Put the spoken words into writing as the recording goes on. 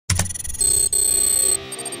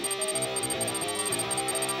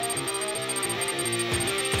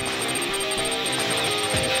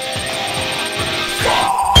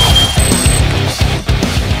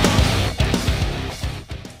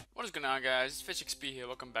guys, Fish XP here,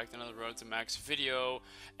 welcome back to another Road to Max video.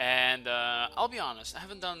 And I'll be honest, I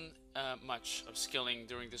haven't done much of skilling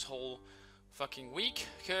during this whole fucking week,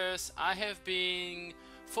 because I have been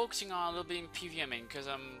focusing on a little bit in PVMing, because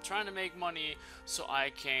I'm trying to make money so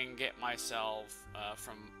I can get myself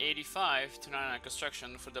from 85 to 99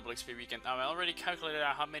 construction for double XP weekend. Now I already calculated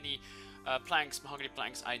out how many mahogany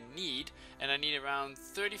planks I need, and I need around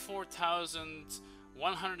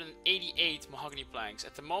 34,188 mahogany planks.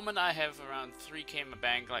 At the moment I have around 3k in my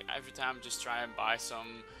bank. Like every time just try and buy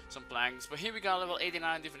some planks. But here we got level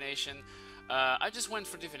 89 divination. I just went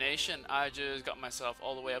for divination. I just got myself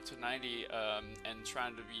all the way up to 90 and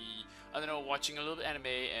trying to be, I don't know, watching a little bit anime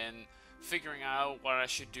and figuring out what I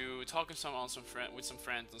should do, talking with some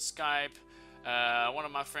friends on Skype. One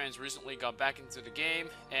of my friends recently got back into the game,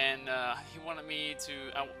 and he wanted me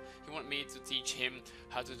to teach him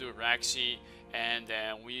how to do a Raxi, and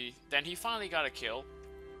then he finally got a kill,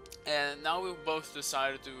 and now we both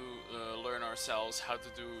decided to learn ourselves how to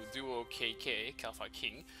do duo KK, Kalpha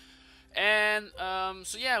King. And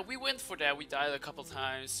so yeah, we went for that. We died a couple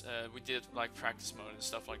times. We did like practice mode and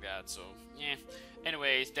stuff like that, so yeah.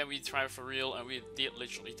 Anyways, then we tried for real, and we did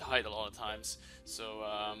literally died a lot of times. So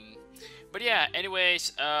but yeah,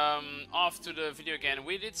 anyways, off to the video again.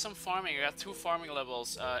 We did some farming. I got 2 farming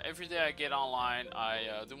levels. Every day I get online,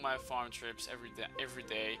 I do my farm trips every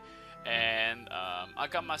day, and I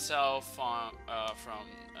got myself from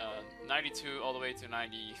 92 all the way to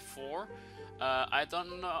 94. I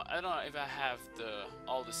don't know if I have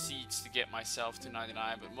all the seeds to get myself to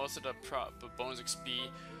 99, but most of the bonus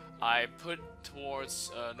XP I put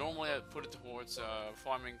towards, normally I put it towards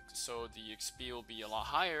farming, so the XP will be a lot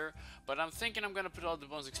higher. But I'm thinking I'm gonna put all the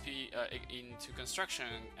bonus XP into construction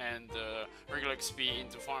and the regular XP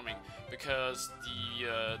into farming, because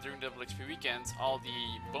during the double XP weekend, all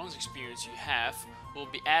the bonus experience you have will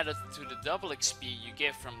be added to the double XP you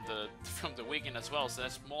get from the weekend as well. So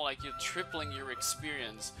that's more like you're tripling your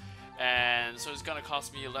experience, and so it's gonna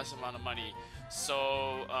cost me a less amount of money.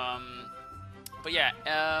 So but yeah,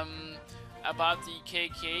 about the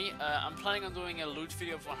KK, I'm planning on doing a loot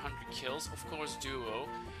video of 100 kills, of course duo,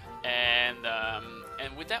 and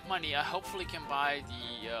with that money I hopefully can buy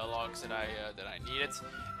the logs that I needed.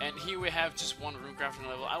 And here we have just 1 rune crafting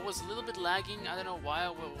level. I was a little bit lagging, I don't know why,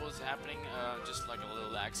 what was happening, just like a little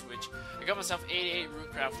lag switch. I got myself 88 rune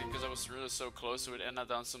crafting because I was really so close to it, and I've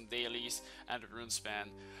done some dailies and a rune span.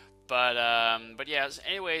 But yeah,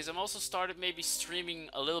 anyways, I'm also started maybe streaming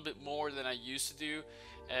a little bit more than I used to do.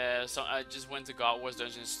 So I just went to God Wars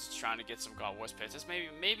Dungeons trying to get some God Wars pets. That's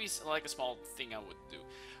maybe like a small thing I would do.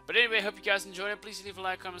 But anyway, hope you guys enjoyed it. Please leave a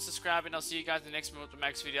like, comment, subscribe, and I'll see you guys in the next Road to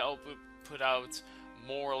Max video. I'll put out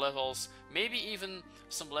more levels, maybe even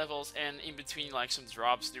some levels, and in between like some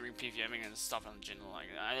drops during PVMing and stuff in general. Like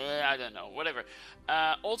I don't know, whatever.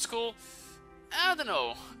 Old school. I don't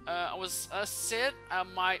know. I said I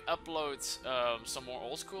might upload some more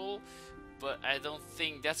old school, but I don't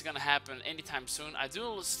think that's gonna happen anytime soon. I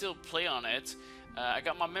do still play on it. I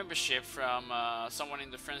got my membership from someone in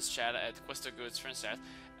the friends chat at Quest of Goods friends chat.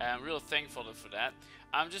 I'm real thankful for that.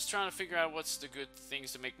 I'm just trying to figure out what's the good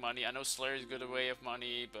things to make money. I know Slayer is a good way of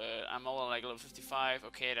money, but I'm all like level 55.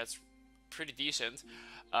 Okay, that's pretty decent.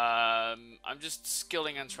 I'm just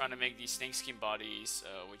skilling and trying to make these snakeskin bodies,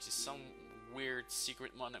 which is some weird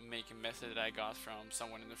secret making method that I got from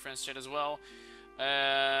someone in the friends chat as well.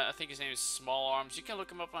 I think his name is Small Arms. You can look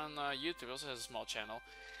him up on YouTube. He also has a small channel.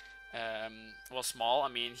 Well, small, I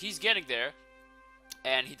mean, he's getting there,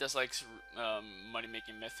 and he does like money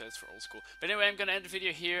making methods for old school. But anyway, I'm gonna end the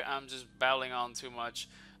video here. I'm just babbling on too much.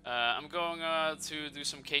 I'm going to do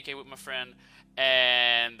some KK with my friend,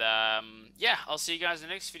 and yeah, I'll see you guys in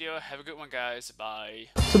the next video. Have a good one, guys. Bye.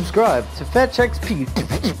 Subscribe to Fetch XP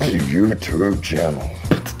YouTube channel.